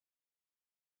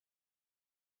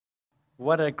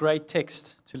What a great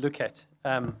text to look at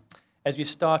as we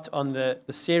start on the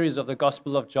series of the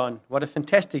Gospel of John. What a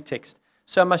fantastic text.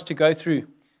 So much to go through,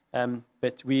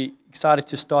 but we're excited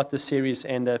to start this series,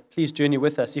 and please journey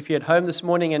with us. If you're at home this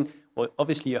morning, well,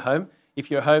 obviously you're home.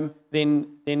 If you're home, then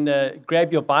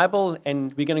grab your Bible,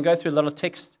 and we're going to go through a lot of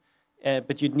text,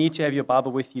 but you'd need to have your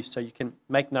Bible with you so you can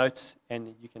make notes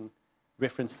and you can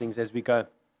reference things as we go.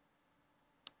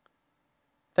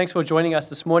 Thanks for joining us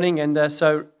this morning, and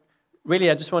so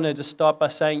really I just want to start by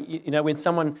saying, when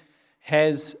someone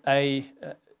does a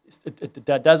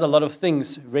lot of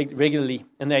things regularly,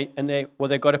 and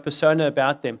they've got a persona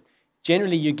about them,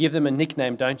 generally you give them a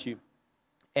nickname, don't you?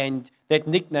 And that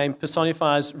nickname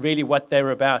personifies really what they're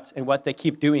about and what they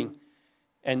keep doing,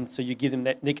 and so you give them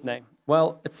that nickname.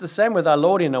 Well, it's the same with our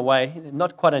Lord in a way,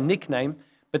 not quite a nickname,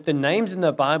 but the names in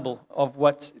the Bible of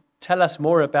what tell us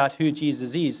more about who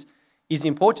Jesus is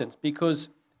important, because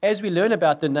as we learn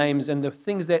about the names and the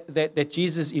things that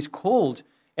Jesus is called,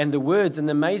 and the words and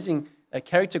the amazing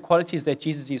character qualities that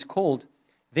Jesus is called,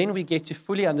 then we get to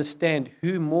fully understand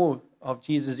who more of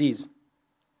Jesus is.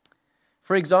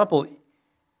 For example,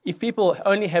 if people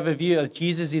only have a view of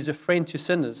Jesus is a friend to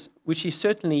sinners, which he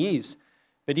certainly is,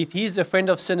 but if he's a friend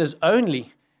of sinners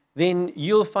only, then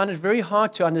you'll find it very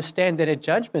hard to understand that at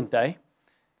Judgment Day,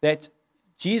 that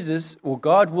Jesus or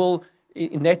God will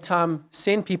in that time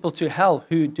send people to hell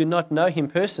who do not know him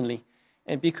personally.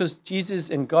 And because Jesus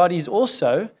and God is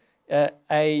also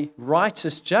a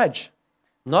righteous judge,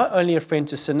 not only a friend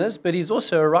to sinners, but he's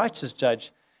also a righteous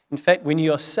judge. In fact, when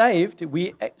you are saved,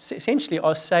 we essentially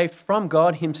are saved from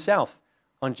God himself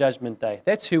on Judgment Day.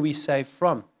 That's who we saved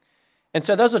from. And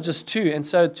so those are just two. And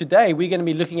so today we're going to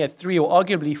be looking at three, or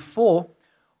arguably four,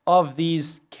 of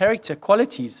these character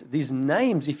qualities, these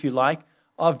names, if you like,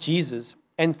 of Jesus.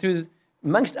 And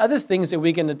amongst other things that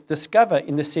we're going to discover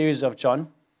in the series of John,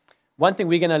 one thing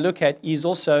we're going to look at is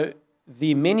also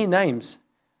the many names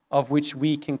of which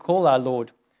we can call our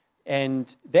Lord.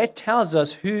 And that tells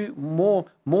us more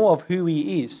of who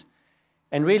he is.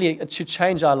 And really, it should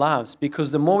change our lives, because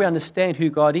the more we understand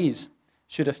who God is,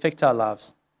 should affect our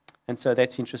lives. And so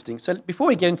that's interesting. So before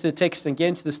we get into the text and get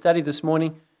into the study this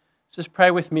morning, just pray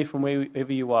with me from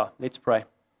wherever you are. Let's pray.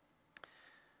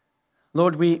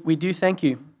 Lord, we do thank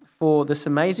you for this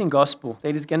amazing gospel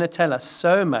that is going to tell us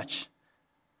so much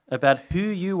about who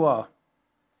you are.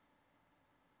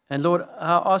 And Lord,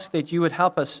 I ask that you would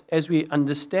help us as we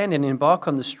understand and embark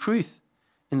on this truth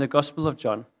in the Gospel of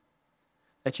John,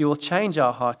 that you will change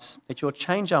our hearts, that you will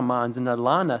change our minds and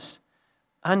align us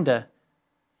under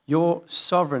your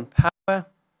sovereign power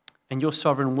and your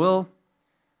sovereign will,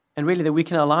 and really that we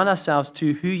can align ourselves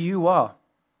to who you are.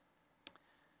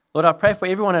 Lord, I pray for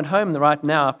everyone at home right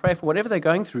now. I pray for whatever they're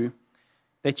going through,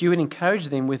 that you would encourage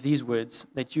them with these words,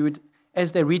 that you would,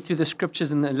 as they read through the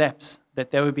scriptures in the laps,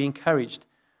 that they would be encouraged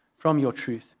from your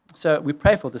truth. So we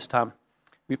pray for this time.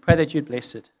 We pray that you'd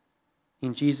bless it.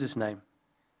 In Jesus' name,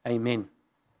 amen.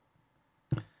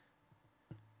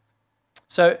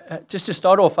 So just to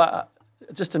start off,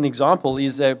 just an example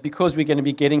is because we're going to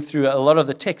be getting through a lot of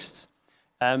the texts,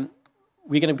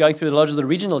 we're going to be going through a lot of the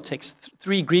original texts,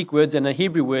 3 Greek words and a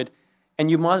Hebrew word, and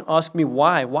you might ask me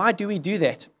why. Why do we do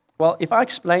that? Well, if I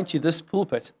explain to you this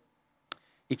pulpit,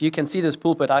 if you can see this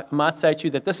pulpit, I might say to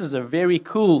you that this is a very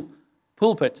cool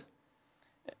pulpit.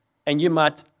 And you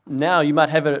might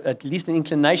have at least an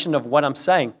inclination of what I'm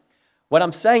saying. What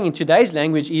I'm saying in today's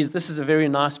language is this is a very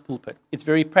nice pulpit. It's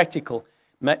very practical.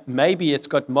 Maybe it's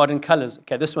got modern colors.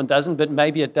 Okay, this one doesn't, but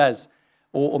maybe it does.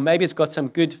 Or maybe it's got some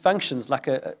good functions, like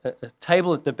a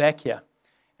table at the back here.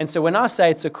 And so when I say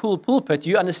it's a cool pulpit,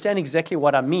 you understand exactly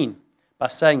what I mean by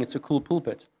saying it's a cool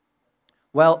pulpit.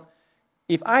 Well,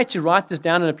 if I had to write this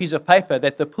down on a piece of paper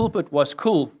that the pulpit was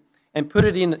cool and put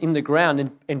it in the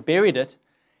ground and buried it,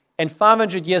 and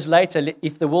 500 years later,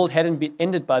 if the world hadn't been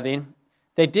ended by then,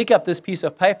 they dig up this piece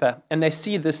of paper and they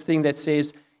see this thing that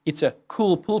says it's a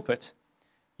cool pulpit.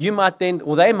 They might then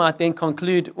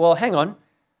conclude, well, hang on,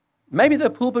 maybe the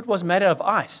pulpit was made out of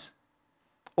ice.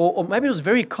 Or maybe it was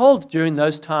very cold during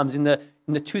those times in the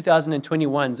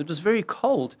 2021s. It was very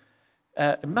cold.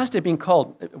 It must have been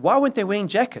cold. Why weren't they wearing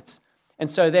jackets?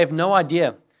 And so they have no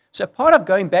idea. So part of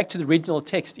going back to the original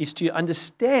text is to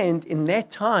understand in that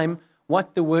time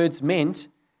what the words meant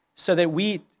so that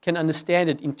we can understand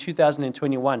it in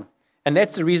 2021. And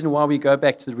that's the reason why we go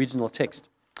back to the original text.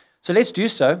 So let's do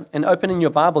so and open in your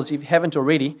Bibles if you haven't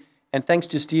already. And thanks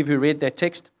to Steve who read that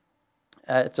text.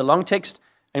 It's a long text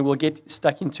and we'll get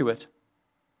stuck into it.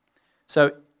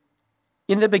 So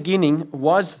in the beginning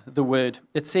was the Word.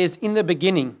 It says in the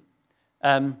beginning.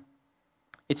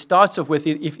 It starts off with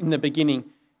if in the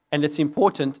beginning. And it's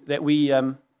important that we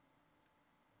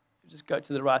just go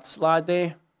to the right slide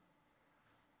there.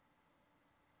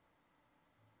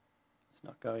 It's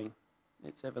not going.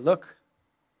 Let's have a look.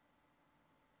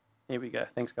 There we go.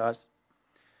 Thanks, guys.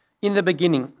 In the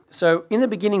beginning. So in the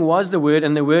beginning was the Word,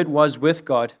 and the Word was with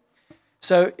God.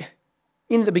 So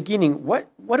in the beginning, what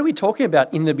are we talking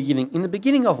about in the beginning? In the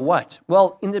beginning of what?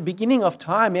 Well, in the beginning of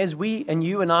time as we and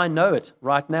you and I know it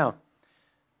right now.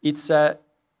 It's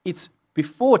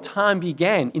before time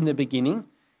began in the beginning,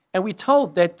 and we're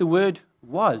told that the Word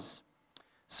was.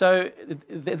 So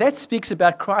that speaks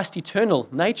about Christ's eternal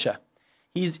nature.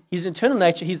 His eternal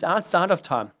nature, he's outside of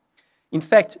time. In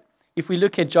fact, if we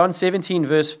look at John 17,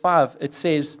 verse 5, it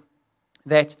says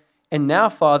that, and now,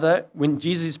 Father, when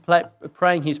Jesus is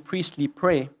praying his priestly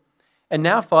prayer, and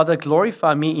now, Father,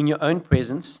 glorify me in your own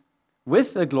presence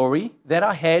with the glory that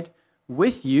I had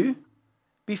with you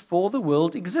before the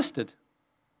world existed.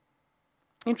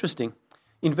 Interesting.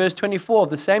 In verse 24 of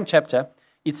the same chapter,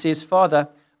 it says, Father,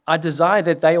 I desire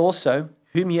that they also,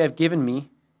 whom you have given me,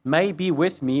 may be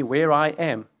with me where I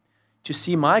am, to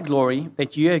see my glory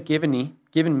that you have given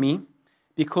me,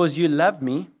 because you loved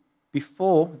me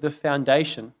before the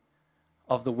foundation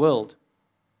of the world.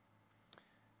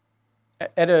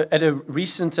 At a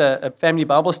recent family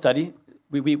Bible study,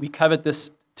 we covered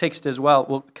this text as well.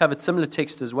 We covered similar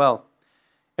text as well.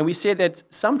 And we said that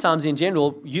sometimes in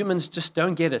general, humans just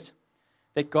don't get it,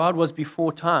 that God was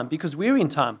before time, because we're in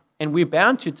time, and we're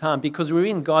bound to time because we're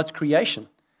in God's creation.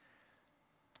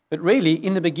 But really,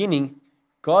 in the beginning,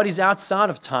 God is outside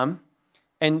of time,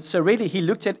 and so really he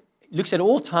looks at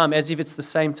all time as if it's the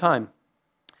same time.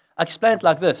 I explain it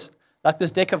like this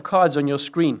deck of cards on your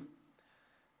screen.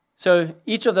 So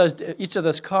each of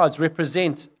those cards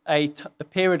represent a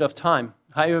period of time,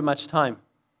 however much time.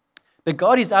 But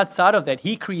God is outside of that.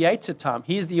 He created time.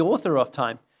 He is the author of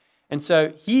time. And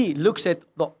so he looks at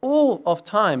all of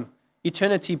time,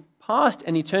 eternity past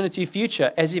and eternity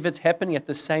future, as if it's happening at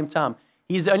the same time.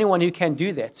 He's the only one who can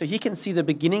do that. So he can see the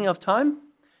beginning of time.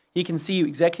 He can see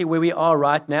exactly where we are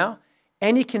right now.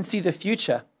 And he can see the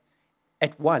future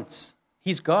at once.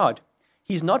 He's God.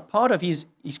 He's not part of his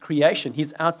creation.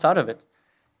 He's outside of it.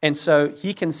 And so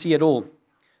he can see it all.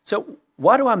 So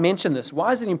why do I mention this?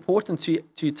 Why is it important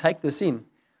to take this in?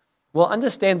 Well,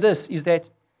 understand this, is that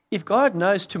if God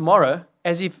knows tomorrow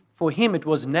as if for him it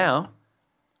was now,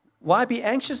 why be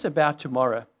anxious about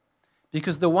tomorrow?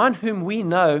 Because the one whom we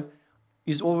know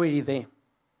is already there.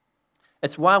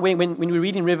 It's why when we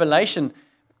read in Revelation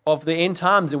of the end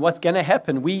times and what's going to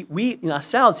happen, we in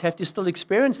ourselves have to still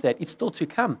experience that. It's still to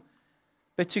come.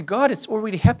 But to God, it's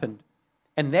already happened.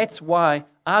 And that's why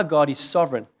our God is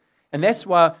sovereign. And that's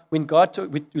why when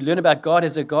we learn about God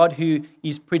as a God who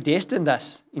is predestined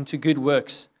us into good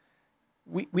works,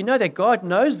 we know that God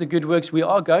knows the good works we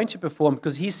are going to perform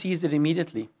because he sees it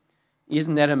immediately.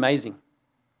 Isn't that amazing?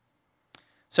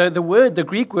 So the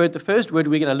Greek word, the first word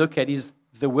we're going to look at is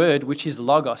the word which is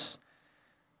logos.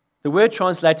 The word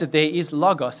translated there is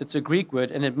logos. It's a Greek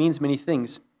word and it means many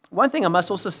things. One thing I must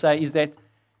also say is that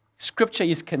Scripture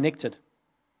is connected.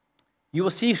 You will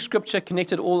see Scripture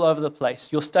connected all over the place.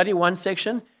 You'll study one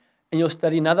section and you'll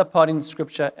study another part in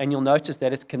Scripture and you'll notice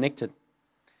that it's connected.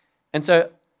 And so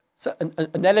an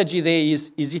analogy there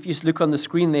is if you look on the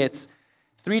screen there, it's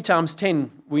 3 times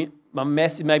 10. My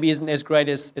math maybe isn't as great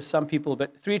as some people,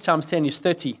 but 3 times 10 is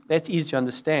 30. That's easy to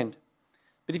understand.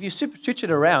 But if you switch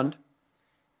it around,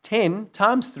 10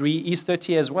 times 3 is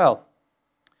 30 as well.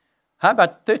 How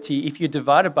about 30 if you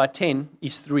divide it by 10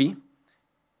 is 3,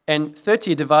 and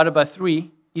 30 divided by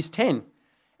 3 is 10.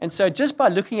 And so just by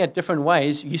looking at different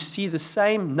ways, you see the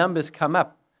same numbers come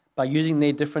up by using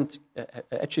their different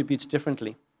attributes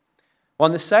differently. Well,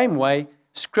 in the same way,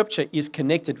 Scripture is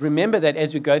connected. Remember that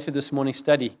as we go through this morning's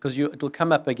study, because it'll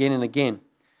come up again and again.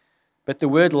 But the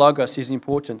word logos is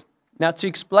important. Now, to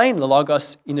explain the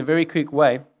logos in a very quick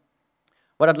way,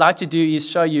 what I'd like to do is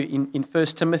show you in 1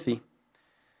 Timothy.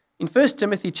 In 1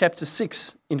 Timothy chapter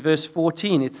 6, in verse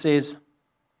 14, it says,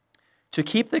 to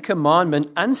keep the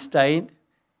commandment unstained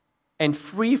and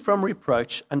free from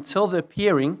reproach until the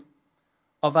appearing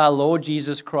of our Lord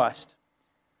Jesus Christ.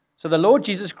 So the Lord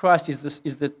Jesus Christ is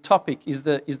the topic, is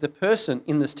the person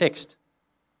in this text.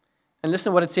 And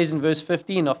listen to what it says in verse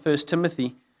 15 of 1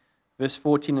 Timothy, verse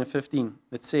 14 and 15.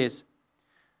 It says,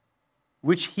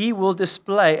 which he will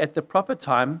display at the proper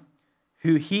time,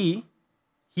 he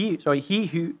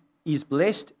who is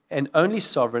blessed and only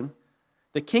sovereign,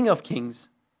 the King of kings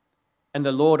and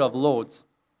the Lord of lords.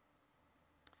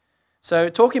 So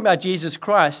talking about Jesus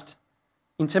Christ,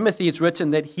 in Timothy, it's written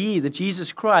that the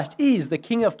Jesus Christ, is the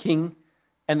King of kings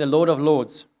and the Lord of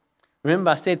lords.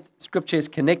 Remember, I said Scripture is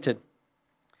connected.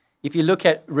 If you look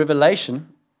at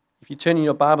Revelation, if you turn in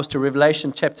your Bibles to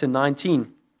Revelation chapter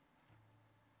 19,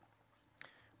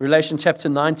 Revelation chapter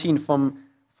 19 from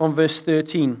verse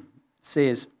 13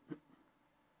 says,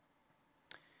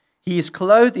 "He is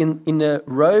clothed in a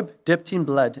robe dipped in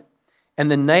blood, and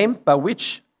the name by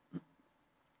which,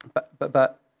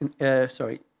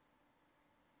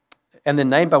 and the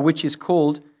name by which is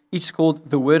called, each is called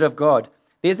the Word of God."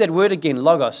 There's that word again,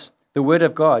 logos, the Word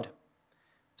of God.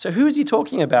 So who is he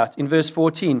talking about in verse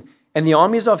 14? "And the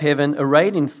armies of heaven,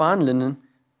 arrayed in fine linen,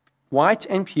 white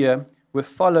and pure, were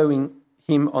following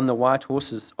him on white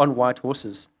horses.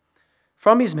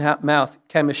 From his mouth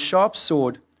came a sharp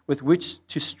sword with which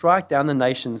to strike down the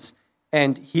nations,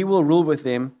 and he will rule with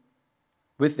them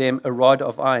a rod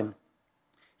of iron.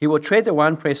 He will tread the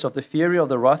winepress of the fury of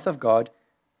the wrath of God,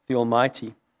 the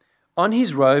Almighty. On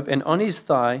his robe and on his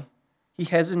thigh he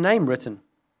has a name written,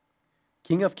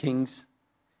 King of Kings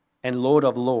and Lord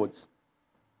of Lords."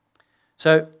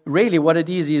 So really what it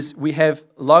is we have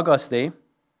logos there,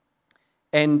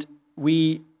 and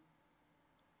we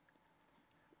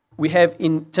have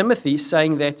in Timothy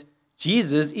saying that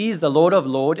Jesus is the Lord of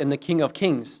Lords and the King of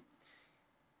Kings.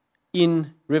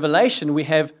 In Revelation, we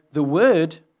have the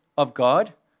Word of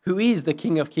God, who is the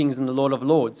King of Kings and the Lord of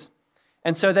Lords.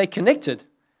 And so they're connected.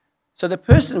 So the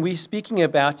person we're speaking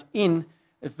about in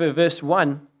verse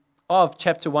 1 of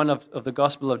chapter 1 of the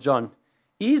Gospel of John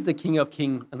is the King of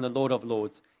Kings and the Lord of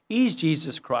Lords, is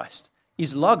Jesus Christ,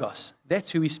 is Logos.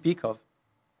 That's who we speak of.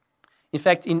 In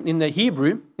fact, in the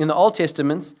Hebrew, in the Old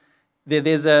Testament,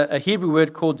 there's a Hebrew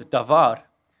word called davar,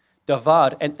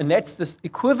 and that's the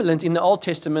equivalent in the Old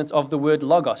Testament of the word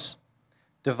logos,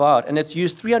 davar, and it's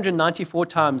used 394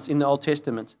 times in the Old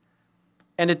Testament.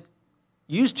 And it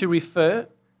used to refer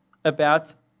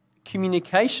about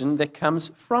communication that comes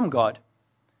from God.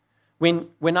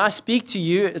 When I speak to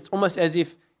you, it's almost as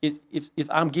if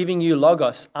I'm giving you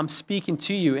logos, I'm speaking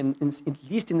to you, and at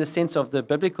least in the sense of the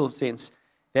biblical sense,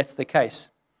 that's the case.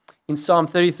 In Psalm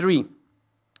 33,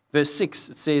 verse 6,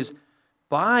 it says,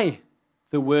 "By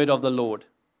the word of the Lord,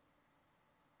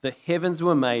 the heavens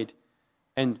were made,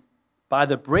 and by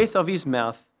the breath of his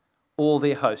mouth, all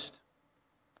their host."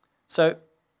 So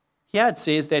here it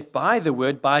says that by the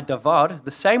word, by davar,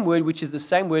 the same word, which is the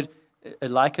same word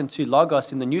likened to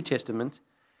logos in the New Testament,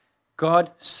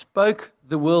 God spoke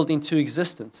the world into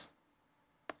existence.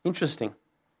 Interesting.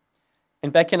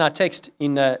 And back in our text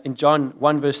in John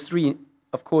 1 verse 3,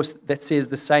 of course, that says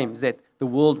the same, that the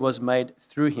world was made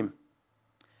through him.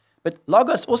 But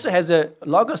logos or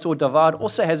davar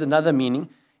also has another meaning.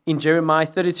 In Jeremiah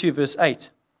 32 verse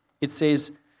 8, it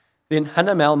says, "Then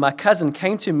Hanamel, my cousin,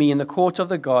 came to me in the court of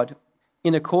the God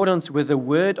in accordance with the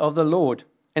word of the Lord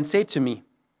and said to me,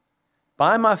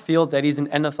 Buy my field that is in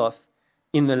Anathoth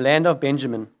in the land of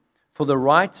Benjamin, for the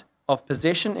right of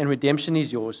possession and redemption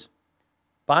is yours.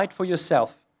 Buy it for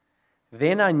yourself."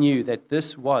 Then I knew that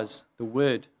this was the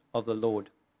word of the Lord.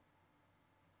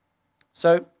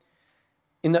 So,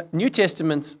 in the New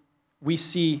Testament, we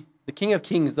see the King of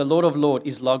Kings, the Lord of Lords,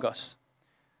 is Logos.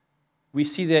 We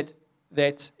see that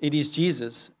it is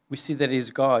Jesus. We see that it is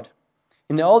God.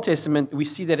 In the Old Testament, we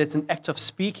see that it's an act of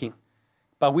speaking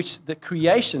by which the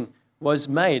creation was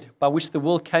made, by which the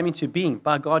world came into being,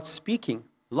 by God speaking,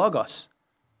 Logos.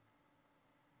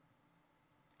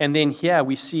 And then here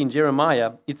we see in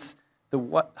Jeremiah, it's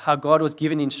how God was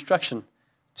giving instruction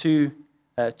to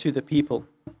the people.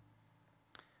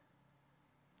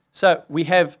 So we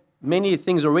have many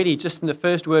things already just in the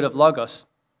first word of Logos.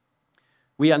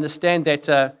 We understand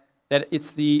that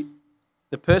it's the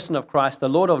person of Christ, the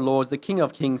Lord of Lords, the King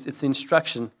of Kings, it's the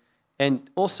instruction. And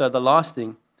also the last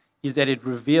thing is that it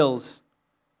reveals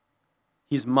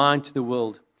his mind to the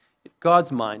world.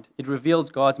 God's mind. It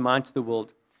reveals God's mind to the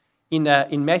world. In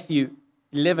Matthew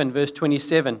 11, verse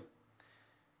 27,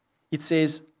 it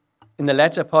says, in the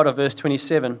latter part of verse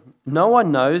 27, "No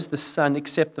one knows the Son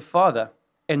except the Father,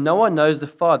 and no one knows the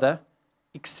Father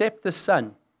except the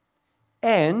Son,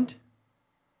 and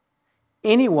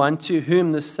anyone to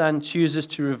whom the Son chooses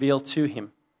to reveal to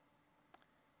him."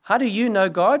 How do you know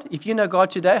God? If you know God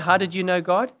today, how did you know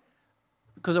God?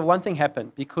 Because of one thing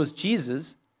happened. Because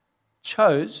Jesus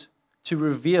chose to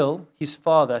reveal his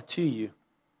Father to you.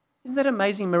 Isn't that an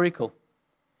amazing miracle?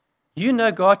 You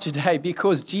know God today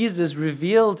because Jesus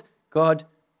revealed God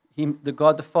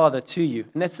the Father to you.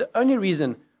 And that's the only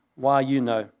reason why you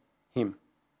know him.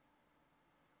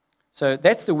 So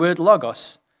that's the word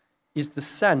Logos, is the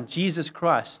Son, Jesus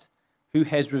Christ, who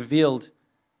has revealed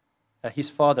his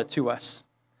Father to us.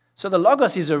 So the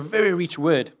Logos is a very rich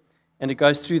word, and it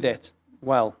goes through that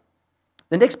well.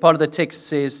 The next part of the text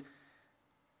says,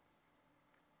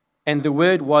 and the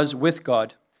Word was with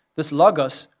God. This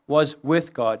Logos was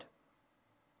with God.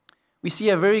 We see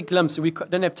a very glimpse, we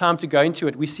don't have time to go into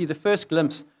it. We see the first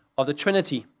glimpse of the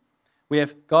Trinity. We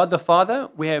have God the Father,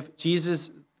 we have Jesus,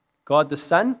 God the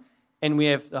Son, and we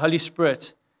have the Holy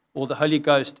Spirit, or the Holy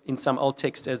Ghost in some old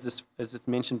text as it's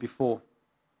mentioned before.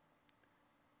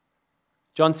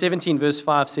 John 17 verse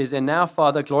 5 says, "And now,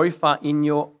 Father, glorify me in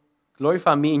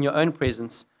your own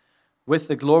presence with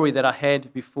the glory that I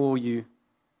had before you,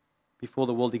 before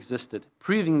the world existed."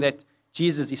 Proving that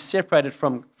Jesus is separated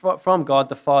from God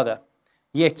the Father.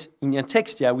 Yet, in your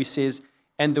text here, we says,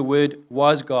 "And the Word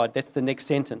was God." That's the next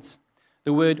sentence.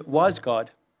 The Word was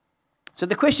God. So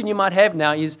the question you might have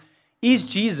now is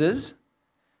Jesus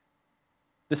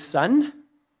the Son,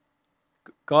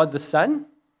 God the Son,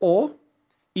 or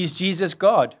is Jesus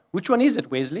God? Which one is it,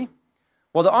 Wesley?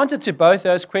 Well, the answer to both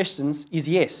those questions is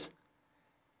yes.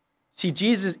 See,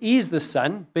 Jesus is the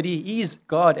Son, but he is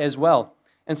God as well.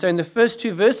 And so in the first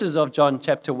two verses of John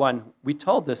chapter 1, we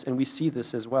told this and we see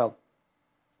this as well.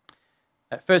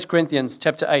 1 Corinthians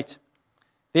chapter 8.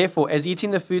 "Therefore, as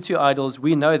eating the food to idols,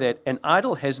 we know that an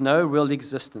idol has no real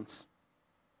existence,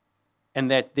 and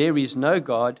that there is no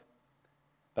God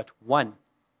but one."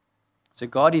 So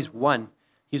God is one.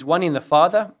 He's one in the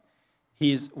Father,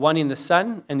 He's one in the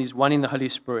Son, and He's one in the Holy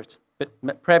Spirit.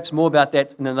 But perhaps more about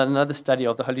that in another study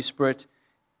of the Holy Spirit,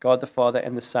 God the Father,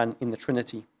 and the Son in the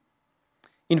Trinity.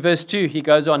 In verse 2, he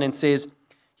goes on and says,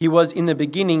 "He was in the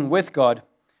beginning with God."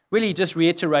 Really just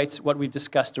reiterates what we've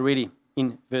discussed already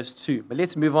in verse 2. But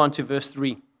let's move on to verse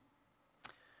 3.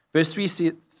 Verse 3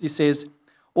 says,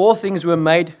 "All things were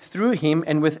made through him,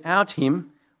 and without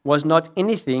him was not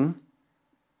anything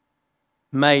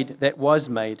made that was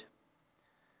made."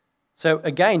 So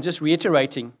again, just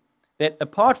reiterating that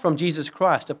apart from Jesus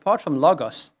Christ, apart from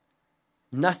Logos,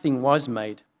 nothing was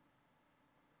made.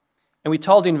 And we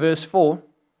told in verse 4,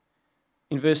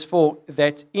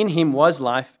 that in him was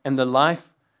life, and the life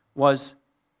was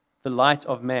the light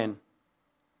of man.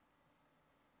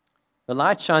 The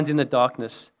light shines in the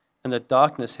darkness, and the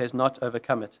darkness has not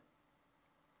overcome it.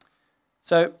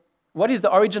 So, what is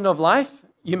the origin of life?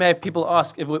 You may have people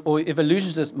ask, or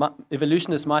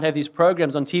evolutionists might have these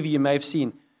programs on TV you may have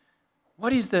seen.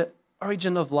 What is the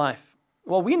origin of life?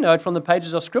 Well, we know it from the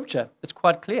pages of Scripture. It's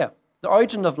quite clear. The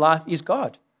origin of life is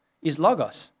God, is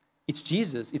Logos. It's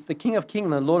Jesus. It's the King of Kings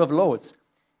and the Lord of Lords.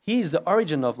 He is the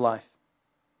origin of life.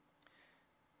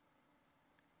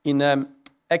 In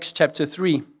Acts chapter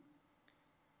 3,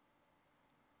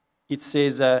 it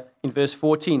says in verse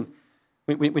 14,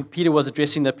 when Peter was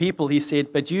addressing the people, he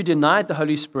said, "But you denied the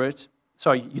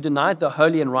you denied the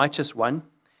Holy and Righteous One,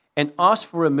 and asked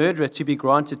for a murderer to be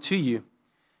granted to you,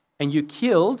 and you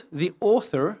killed the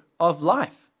author of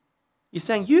life." He's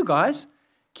saying, you guys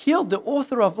killed the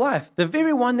author of life, the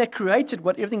very one that created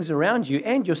what everything's around you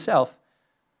and yourself.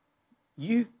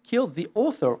 You killed the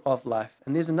author of life.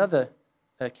 And there's another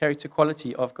character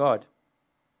quality of God.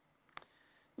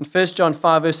 In 1 John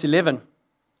 5 verse 11,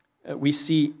 we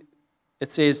see it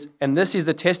says, "And this is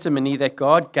the testimony that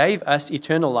God gave us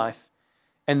eternal life,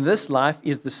 and this life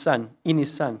is the Son, in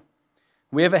his Son.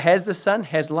 Whoever has the Son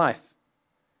has life.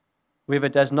 Whoever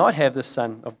does not have the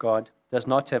Son of God does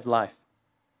not have life."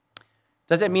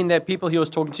 Does that mean that people he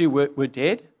was talking to were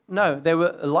dead? No, they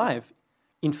were alive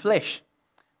in flesh.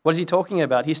 What is he talking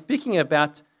about? He's speaking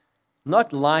about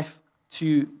not life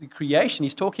to the creation.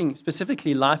 He's talking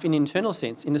specifically life in an internal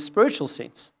sense, in a spiritual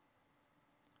sense.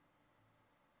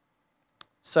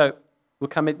 So, we'll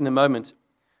come in a moment.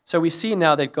 So we see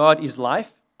now that God is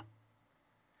life.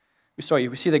 We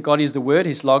see that God is the Word,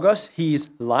 His Logos. He is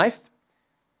life.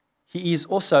 He is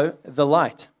also the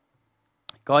light.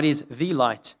 God is the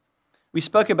light. We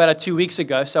spoke about it 2 weeks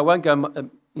ago, so I won't go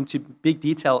into big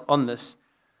detail on this.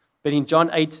 But in John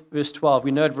 8, verse 12,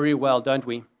 we know it very well, don't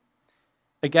we?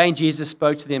 Again, Jesus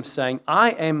spoke to them, saying,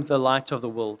 "I am the light of the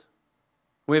world.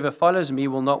 Whoever follows me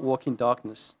will not walk in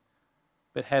darkness,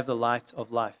 but have the light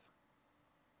of life."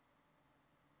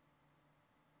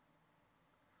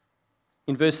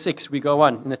 In verse 6, we go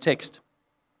on in the text.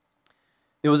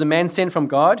 "There was a man sent from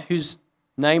God whose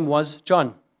name was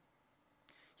John.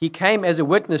 He came as a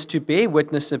witness to bear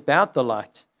witness about the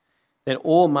light, that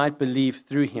all might believe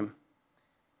through him.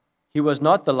 He was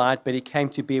not the light, but he came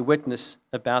to bear witness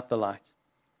about the light."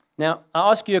 Now,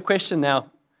 I ask you a question now.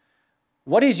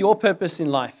 What is your purpose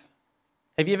in life?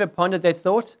 Have you ever pondered that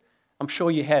thought? I'm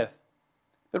sure you have.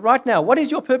 But right now, what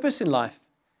is your purpose in life?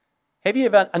 Have you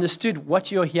ever understood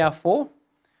what you're here for?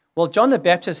 Well, John the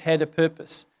Baptist had a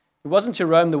purpose. It wasn't to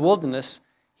roam the wilderness.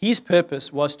 His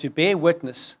purpose was to bear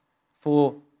witness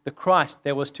for the Christ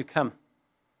that was to come.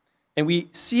 And we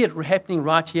see it happening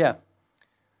right here.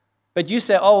 But you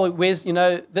say, oh,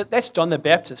 that's John the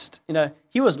Baptist.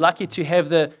 He was lucky to have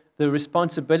the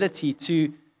responsibility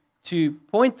to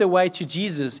point the way to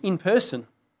Jesus in person.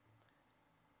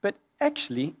 But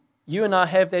actually, you and I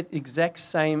have that exact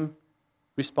same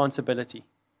responsibility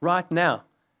right now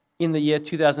in the year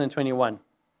 2021.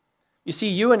 You see,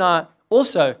 you and I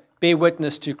also bear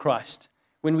witness to Christ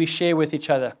when we share with each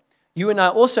other. You and I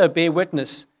also bear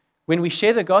witness when we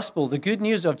share the gospel, the good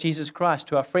news of Jesus Christ,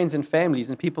 to our friends and families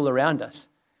and people around us.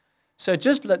 So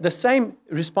just the same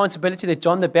responsibility that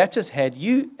John the Baptist had,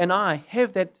 you and I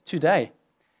have that today.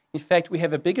 In fact, we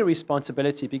have a bigger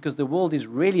responsibility because the world is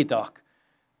really dark.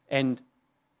 And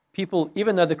people,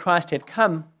 even though the Christ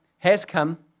has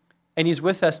come, and is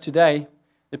with us today,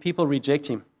 the people reject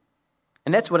him.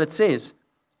 And that's what it says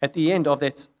at the end of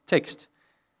that text.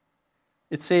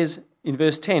 It says in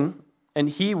verse 10, and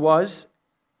he was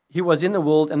in the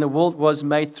world, and the world was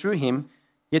made through him,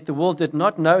 yet the world did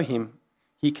not know him.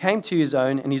 He came to his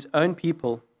own, and his own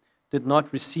people did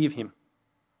not receive him.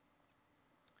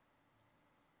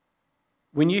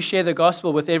 When you share the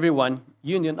gospel with everyone,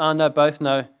 you and I both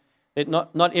know that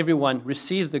not everyone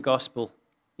receives the gospel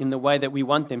in the way that we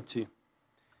want them to.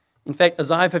 In fact,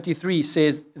 Isaiah 53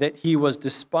 says that he was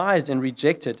despised and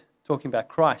rejected, talking about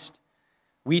Christ.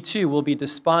 We too will be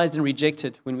despised and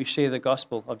rejected when we share the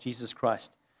gospel of Jesus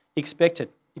Christ. Expect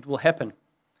it. It will happen.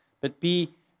 But be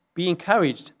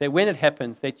encouraged that when it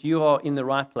happens, that you are in the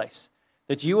right place,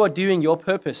 that you are doing your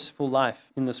purposeful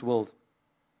life in this world.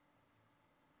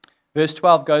 Verse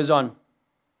 12 goes on.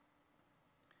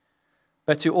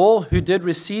 But to all who did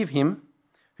receive him,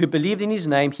 who believed in his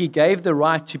name, he gave the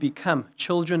right to become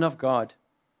children of God,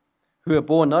 who are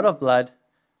born not of blood,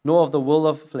 nor of the will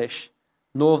of flesh,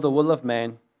 nor of the will of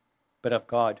man, but of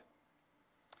God.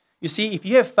 You see, if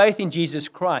you have faith in Jesus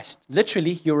Christ,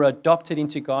 literally you're adopted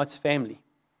into God's family.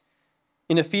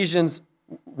 In Ephesians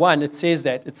 1, it says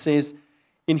that. It says,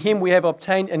 in him we have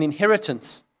obtained an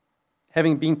inheritance,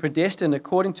 having been predestined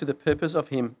according to the purpose of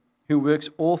him who works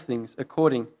all things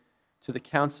according to the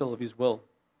counsel of his will.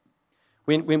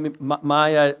 When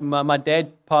my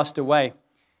dad passed away,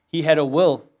 he had a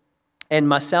will, and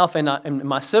myself and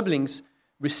my siblings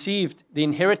received the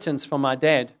inheritance from my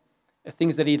dad,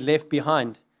 things that he'd left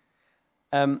behind.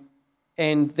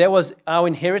 And that was our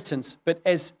inheritance. But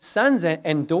as sons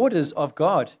and daughters of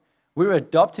God, we're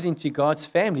adopted into God's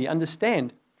family.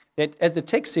 Understand that, as the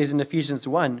text says in Ephesians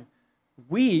 1,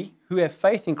 we who have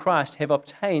faith in Christ have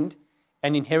obtained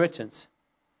an inheritance.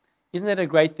 Isn't that a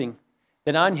great thing?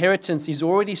 That our inheritance is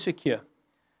already secure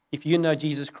if you know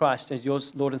Jesus Christ as your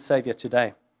Lord and Savior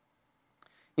today.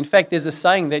 In fact, there's a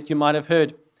saying that you might have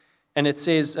heard, and it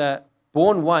says,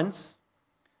 born once,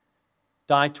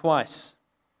 die twice.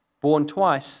 Born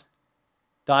twice,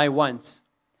 die once.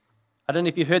 I don't know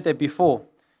if you heard that before.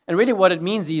 And really what it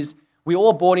means is we're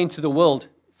all born into the world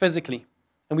physically,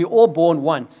 and we're all born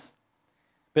once.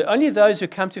 But only those who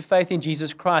come to faith in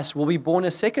Jesus Christ will be born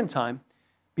a second time,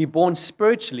 be born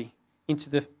spiritually into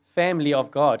the family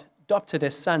of God, adopted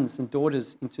as sons and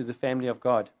daughters into the family of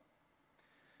God.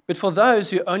 But for those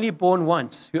who are only born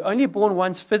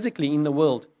once physically in the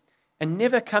world, and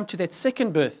never come to that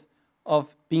second birth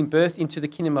of being birthed into the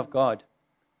kingdom of God,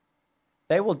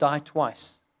 they will die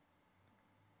twice.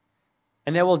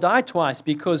 And they will die twice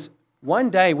because one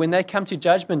day when they come to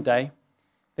Judgment Day,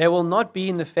 they will not be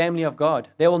in the family of God.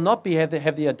 They will not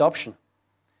have the adoption.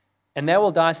 And they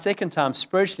will die a second time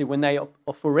spiritually when they are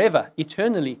forever,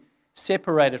 eternally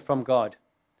separated from God.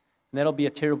 And that'll be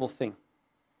a terrible thing.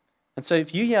 And so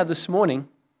if you here this morning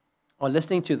are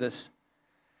listening to this,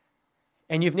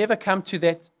 and you've never come to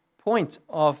that point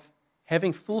of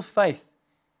having full faith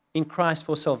in Christ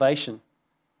for salvation,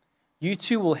 you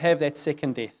too will have that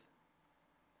second death.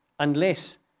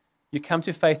 Unless you come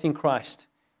to faith in Christ,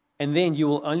 and then you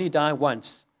will only die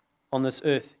once on this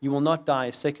earth. You will not die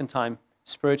a second time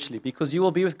spiritually, because you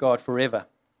will be with God forever.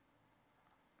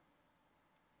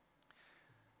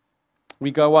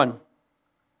 We go on.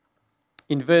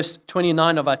 In verse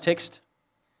 29 of our text,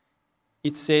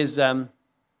 it says, in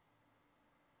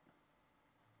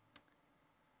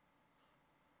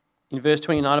verse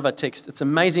 29 of our text, it's an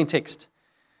amazing text.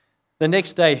 The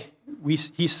next day,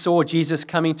 he saw Jesus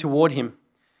coming toward him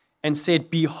and said,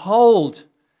 "Behold,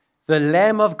 the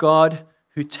Lamb of God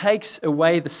who takes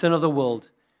away the sin of the world.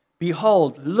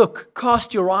 Behold, look,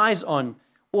 cast your eyes on,"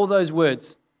 all those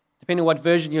words, depending on what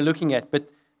version you're looking at. But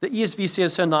the ESV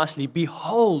says so nicely,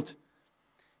 "Behold."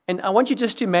 And I want you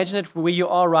just to imagine it for where you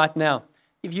are right now.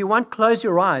 If you want, close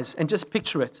your eyes and just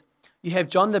picture it. You have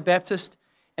John the Baptist,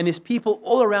 and there's people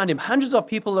all around him, hundreds of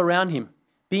people around him,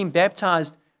 being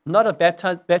baptized not a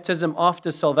baptism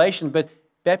after salvation, but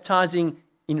baptizing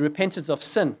in repentance of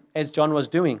sin, as John was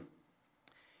doing.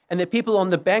 And the people on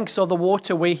the banks of the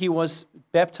water where he was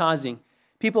baptizing,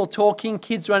 people talking,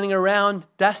 kids running around,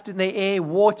 dust in the air,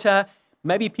 water,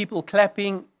 maybe people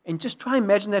clapping, and just try and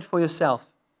imagine that for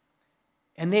yourself.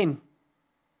 And then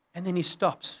he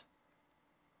stops.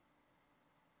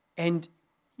 And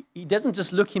he doesn't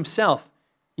just look himself.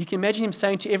 You can imagine him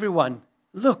saying to everyone,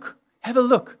 look, have a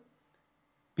look,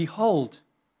 behold.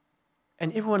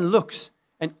 And everyone looks.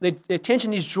 And the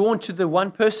attention is drawn to the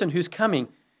one person who's coming.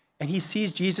 And he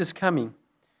sees Jesus coming.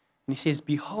 And he says,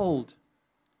 behold,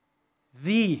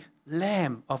 the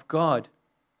Lamb of God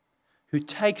who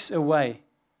takes away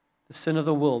the sin of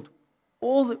the world.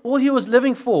 All he was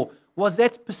living for was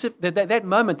that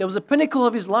moment. That was the pinnacle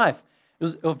of his life. It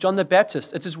was of John the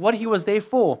Baptist. It is what he was there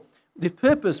for. The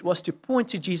purpose was to point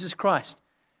to Jesus Christ.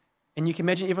 And you can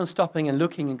imagine everyone stopping and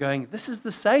looking and going, this is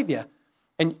the Savior.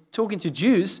 And talking to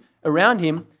Jews around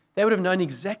him, they would have known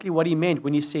exactly what he meant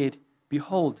when he said,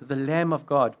 behold, the Lamb of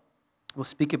God. We'll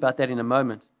speak about that in a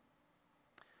moment.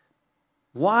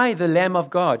 Why the Lamb of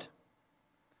God?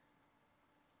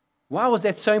 Why was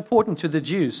that so important to the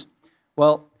Jews?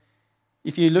 Well,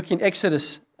 if you look in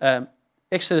Exodus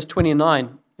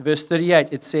 29, verse 38,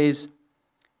 it says,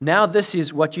 now this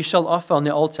is what you shall offer on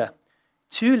the altar.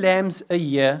 2 lambs a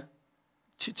year,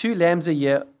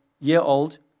 year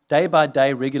old, day by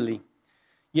day, regularly.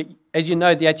 As you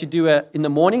know, they had to do in the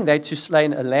morning, they had to slay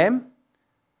a lamb,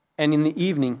 and in the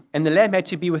evening. And the lamb had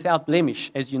to be without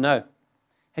blemish, as you know.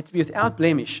 Had to be without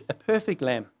blemish, a perfect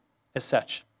lamb as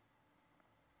such.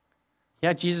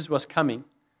 Yeah, Jesus was coming,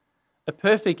 a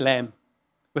perfect lamb,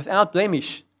 without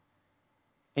blemish.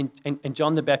 And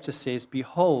John the Baptist says,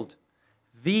 behold,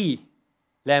 the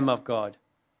Lamb of God.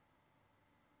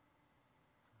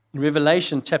 In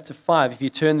Revelation chapter 5, if you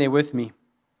turn there with me,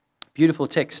 beautiful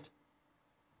text.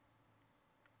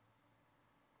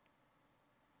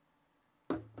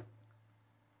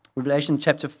 Revelation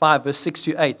chapter 5, verse 6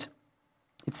 to 8.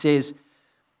 It says,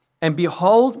 and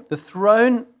behold, the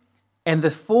throne and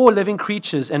the 4 living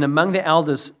creatures, and among the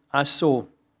elders I saw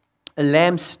a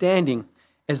lamb standing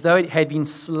as though it had been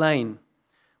slain,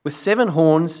 with 7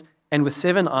 horns and with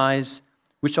 7 eyes,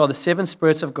 which are the 7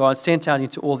 spirits of God sent out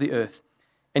into all the earth.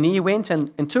 And he went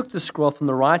and took the scroll from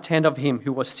the right hand of him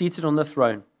who was seated on the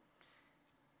throne.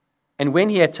 And when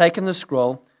he had taken the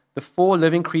scroll, the 4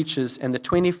 living creatures and the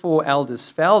 24 elders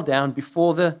fell down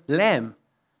before the Lamb,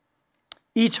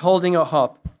 each holding a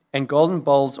harp and golden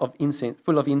bowls of incense,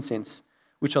 full of incense,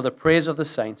 which are the prayers of the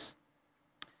saints.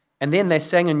 And then they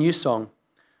sang a new song.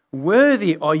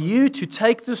 Worthy are you to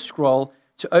take the scroll,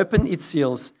 to open its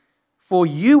seals, for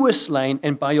you were slain,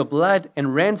 and by your blood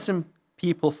and ransomed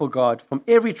people for God from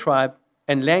every tribe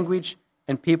and language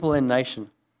and people and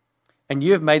nation. And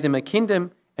you have made them a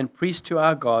kingdom and priests to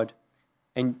our God,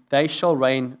 and they shall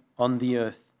reign on the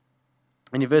earth.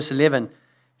 And in verse 11,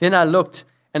 then I looked,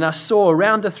 and I saw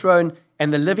around the throne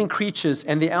and the living creatures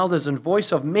and the elders, and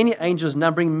voice of many angels,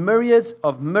 numbering myriads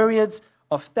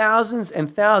of thousands and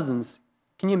thousands.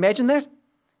 Can you imagine that?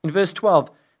 In verse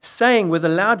 12, saying with a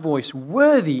loud voice,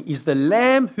 worthy is the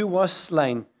Lamb who was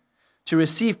slain, to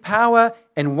receive power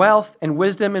and wealth and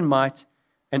wisdom and might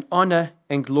and honor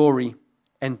and glory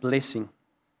and blessing.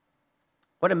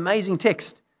 What amazing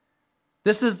text.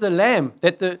 This is the Lamb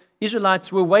that the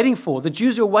Israelites were waiting for. The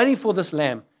Jews were waiting for this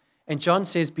Lamb. And John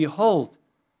says, behold,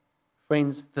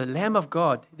 friends, the Lamb of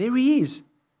God. There he is.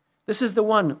 This is the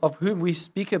one of whom we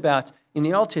speak about in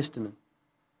the Old Testament.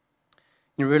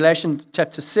 In Revelation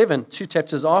chapter 7, 2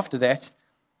 chapters after that,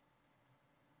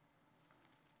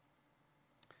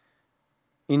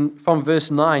 from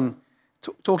verse 9,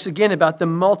 talks again about the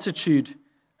multitude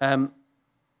and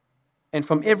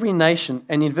from every nation.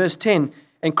 And in verse 10,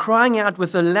 and crying out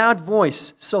with a loud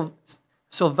voice,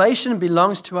 salvation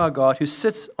belongs to our God who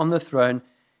sits on the throne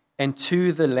and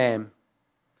to the Lamb.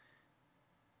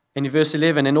 And in verse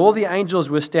 11, and all the angels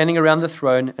were standing around the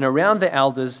throne and around the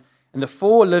elders and the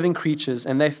 4 living creatures,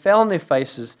 and they fell on their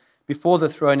faces before the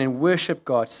throne and worshiped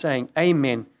God, saying,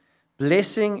 Amen.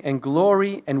 Blessing and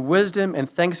glory and wisdom and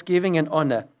thanksgiving and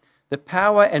honor, the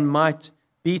power and might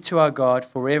be to our God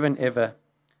forever and ever.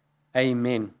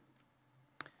 Amen.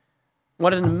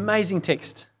 What an amazing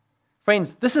text.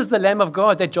 Friends, this is the Lamb of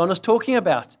God that John is talking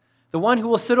about, the one who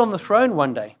will sit on the throne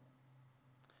one day.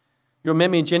 You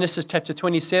remember in Genesis chapter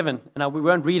 27, and we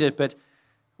won't read it, but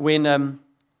when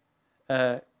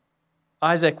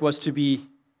Isaac was to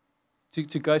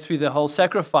go through the whole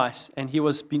sacrifice, and he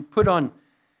was being put on,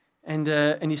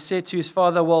 and he said to his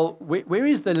father, well, where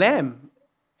is the lamb?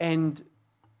 And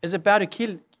is about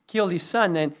to kill his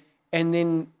son, and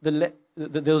then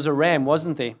there was a ram,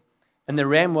 wasn't there? And the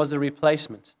ram was a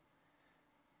replacement.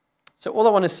 So all I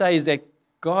want to say is that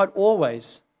God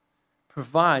always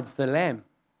provides the lamb.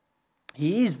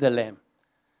 He is the lamb.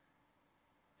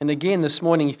 And again this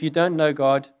morning, if you don't know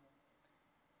God,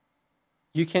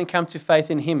 you can come to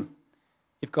faith in Him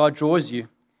if God draws you,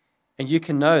 and you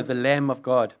can know the Lamb of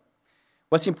God.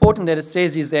 What's important that it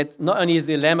says is that not only is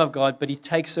the Lamb of God, but He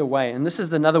takes away. And this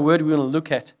is another word we want to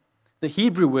look at. The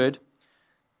Hebrew word,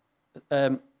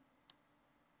 the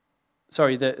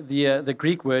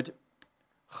Greek word,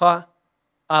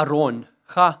 cha-aron.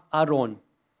 Cha-aron.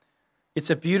 It's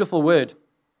a beautiful word.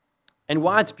 And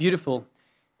why it's beautiful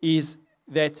is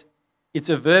that it's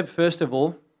a verb, first of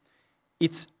all.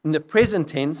 It's in the present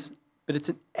tense, but it's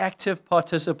an active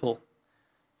participle.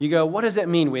 You go, what does that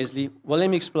mean, Wesley? Well, let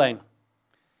me explain.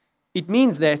 It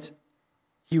means that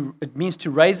it means to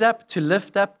raise up, to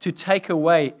lift up, to take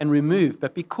away and remove.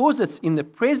 But because it's in the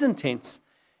present tense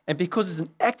and because it's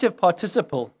an active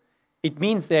participle, it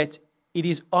means that it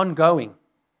is ongoing.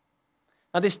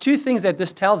 Now, there's two things that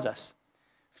this tells us.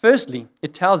 Firstly,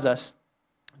 it tells us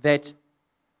that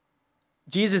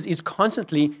Jesus is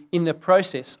constantly in the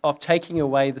process of taking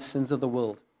away the sins of the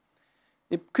world.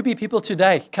 It could be people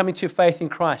today coming to faith in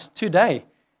Christ today,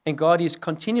 and God is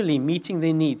continually meeting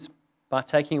their needs by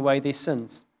taking away their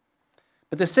sins.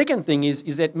 But the second thing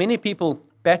is that many people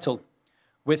battle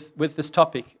with this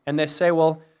topic, and they say,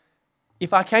 well,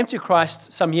 if I came to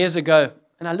Christ some years ago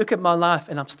and I look at my life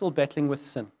and I'm still battling with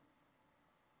sin,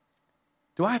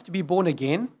 do I have to be born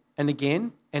again and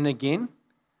again and again?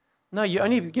 No, you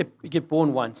only get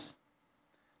born once.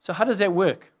 So how does that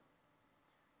work?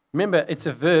 Remember, it's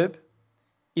a verb,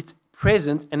 it's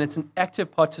present, and it's an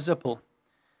active participle.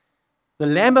 The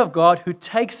Lamb of God who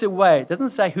takes away, it doesn't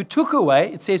say who took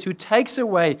away, it says who takes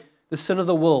away the sin of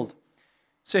the world.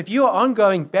 So if you are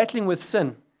ongoing battling with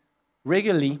sin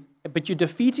regularly, but you're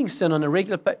defeating sin on a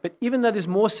regular basis, but even though there's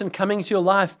more sin coming into your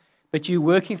life, but you're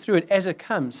working through it as it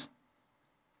comes,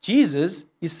 Jesus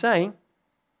is saying,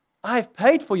 I've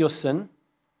paid for your sin,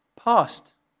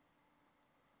 past,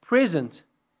 present,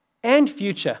 and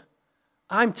future.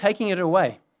 I'm taking it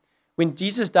away. When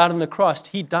Jesus died on the cross,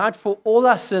 He died for all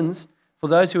our sins, for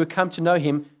those who have come to know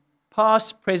Him,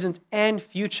 past, present, and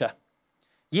future.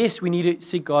 Yes, we need to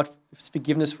seek God,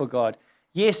 forgiveness for God.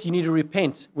 Yes, you need to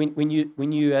repent when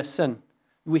you sin.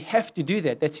 We have to do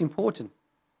that. That's important.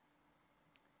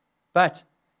 But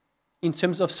in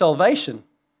terms of salvation,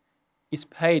 it's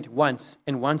paid once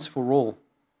and once for all.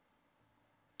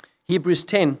 Hebrews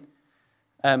 10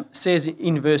 says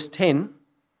in verse 10,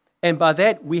 and by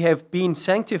that we have been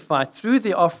sanctified through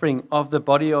the offering of the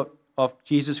body of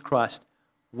Jesus Christ,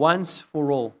 once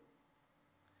for all.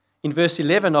 In verse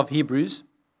 11 of Hebrews,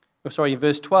 in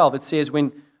verse 12, it says,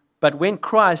 But when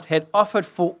Christ had offered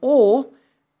for all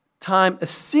time a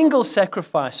single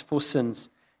sacrifice for sins,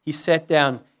 He sat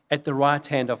down at the right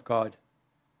hand of God.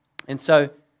 And so,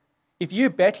 if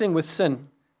you're battling with sin,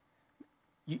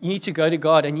 you need to go to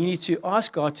God and you need to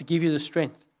ask God to give you the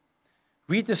strength.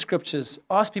 Read the scriptures,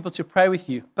 ask people to pray with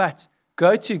you, but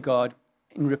go to God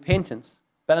in repentance.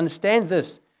 But understand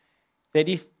this, that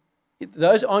if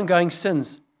those ongoing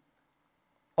sins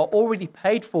are already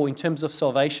paid for in terms of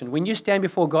salvation, when you stand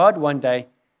before God one day,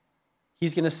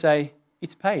 He's going to say,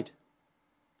 it's paid.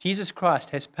 Jesus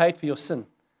Christ has paid for your sin.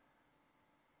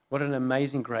 What an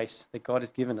amazing grace that God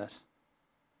has given us.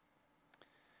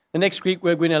 The next Greek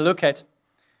word we're going to look at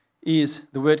is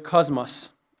the word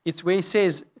cosmos. It's where He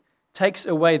says, takes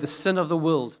away the sin of the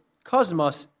world.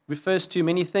 Cosmos refers to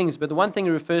many things, but the one thing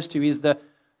it refers to is the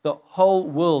whole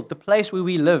world, the place where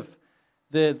we live,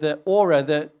 the aura,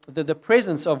 the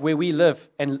presence of where we live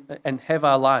and have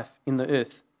our life in the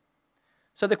earth.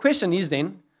 So the question is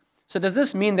then, so does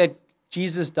this mean that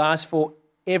Jesus dies for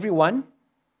everyone?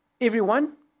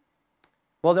 Everyone?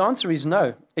 Well, the answer is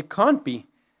no. It can't be.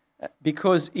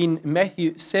 Because in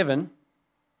Matthew 7,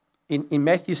 in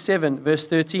Matthew 7, verse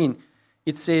 13,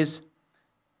 it says,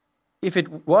 if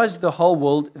it was the whole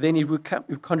world, then it would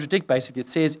contradict basically. It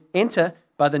says, enter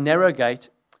by the narrow gate,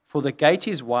 for the gate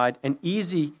is wide and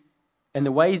easy, and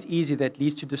the way is easy that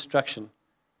leads to destruction.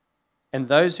 And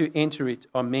those who enter it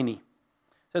are many.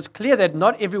 So it's clear that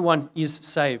not everyone is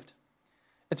saved.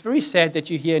 It's very sad that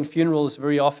you hear in funerals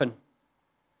very often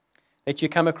that you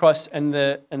come across and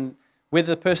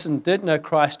whether the person did know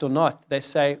Christ or not, they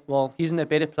say, well, he's in a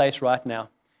better place right now.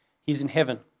 He's in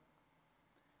heaven.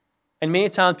 And many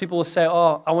times people will say,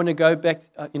 oh, I want to go back,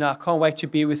 I can't wait to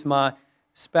be with my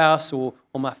spouse or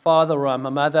my father or my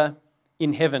mother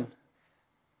in heaven.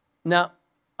 Now,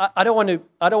 I don't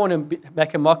want to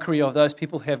make a mockery of those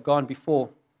people who have gone before.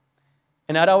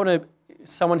 And I don't want to,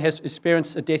 someone has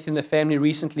experienced a death in the family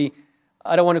recently,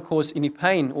 I don't want to cause any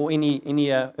pain or any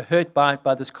hurt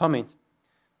by this comment.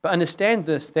 But understand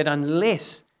this, that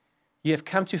unless you have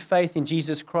come to faith in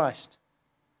Jesus Christ,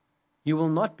 you will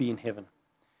not be in heaven.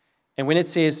 And when it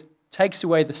says, takes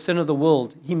away the sin of the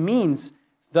world, he means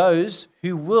those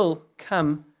who will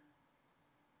come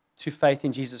to faith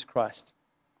in Jesus Christ.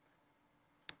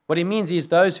 What he means is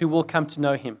those who will come to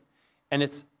know him. And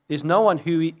there's no one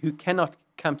who cannot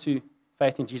come to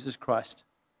faith in Jesus Christ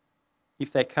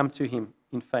if they come to him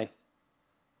in faith.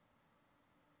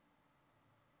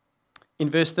 In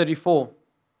verse 34,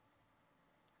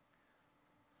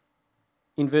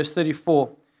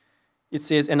 it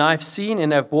says, and I've seen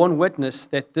and have borne witness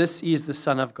that this is the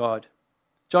Son of God.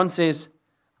 John says,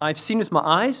 I've seen with my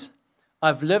eyes,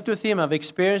 I've lived with him, I've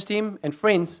experienced him, and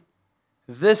friends,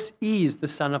 this is the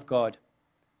Son of God.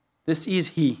 This is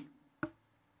he.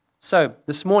 So,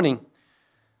 this morning,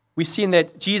 we've seen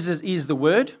that Jesus is the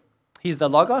Word, he's the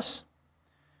Logos.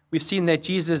 We've seen that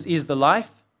Jesus is the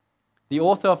life, the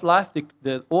author of life,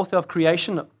 the author of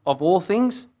creation of all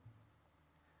things.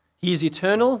 He is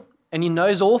eternal, and he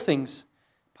knows all things,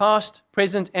 past,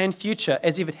 present, and future,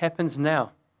 as if it happens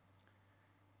now.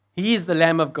 He is the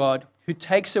Lamb of God who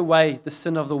takes away the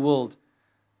sin of the world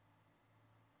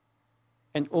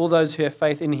and all those who have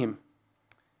faith in him.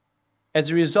 As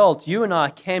a result, you and I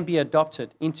can be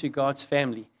adopted into God's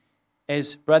family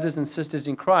as brothers and sisters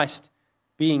in Christ,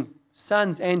 being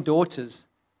sons and daughters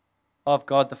of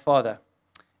God the Father.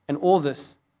 And all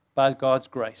this by God's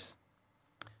grace.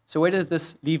 So where does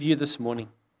this leave you this morning?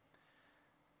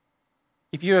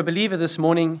 If you're a believer this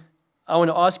morning, I want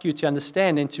to ask you to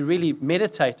understand and to really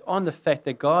meditate on the fact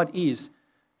that God is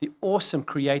the awesome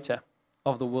creator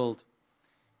of the world.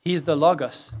 He is the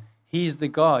Logos. He is the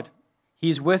God. He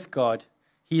is with God.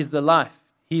 He is the life.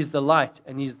 He is the light.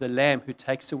 And he is the Lamb who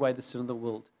takes away the sin of the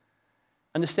world.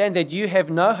 Understand that you have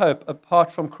no hope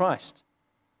apart from Christ.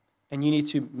 And you need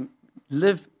to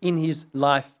live in his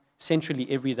life centrally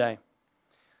every day.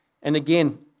 And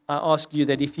again, I ask you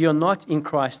that if you're not in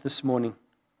Christ this morning,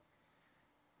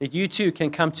 that you too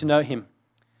can come to know him.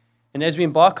 And as we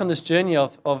embark on this journey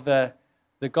of the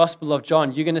Gospel of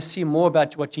John, you're going to see more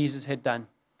about what Jesus had done,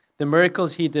 the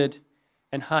miracles he did,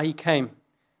 and how he came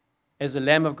as the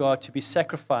Lamb of God to be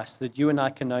sacrificed so that you and I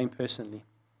can know him personally.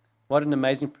 What an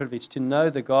amazing privilege to know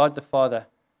the God, the Father,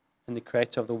 and the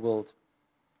Creator of the world.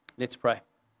 Let's pray.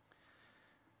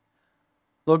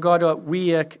 Lord God,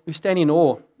 we stand in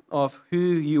awe of who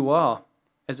you are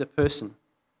as a person.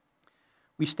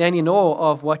 We stand in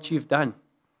awe of what you've done.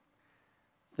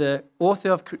 The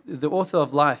author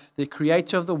of life, the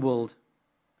creator of the world,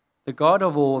 the God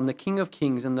of all, and the King of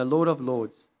kings, and the Lord of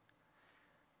lords.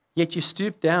 Yet you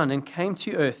stooped down and came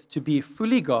to earth to be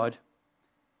fully God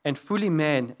and fully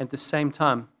man at the same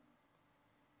time,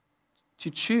 to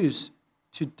choose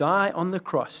to die on the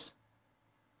cross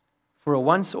for a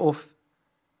once-off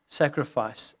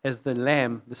sacrifice as the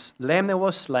lamb that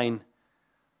was slain.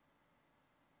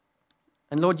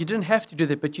 And Lord, you didn't have to do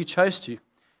that, but you chose to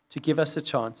give us a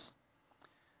chance.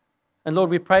 And Lord,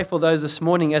 we pray for those this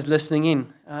morning as listening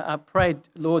in. I prayed,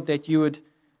 Lord, that you would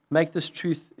make this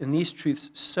truth and these truths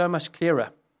so much clearer.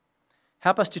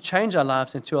 Help us to change our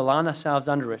lives and to align ourselves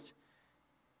under it,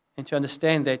 and to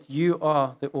understand that you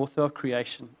are the author of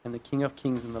creation and the King of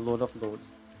kings and the Lord of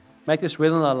lords. Make this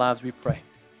real in our lives, we pray.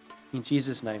 In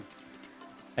Jesus' name,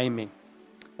 amen.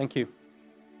 Thank you.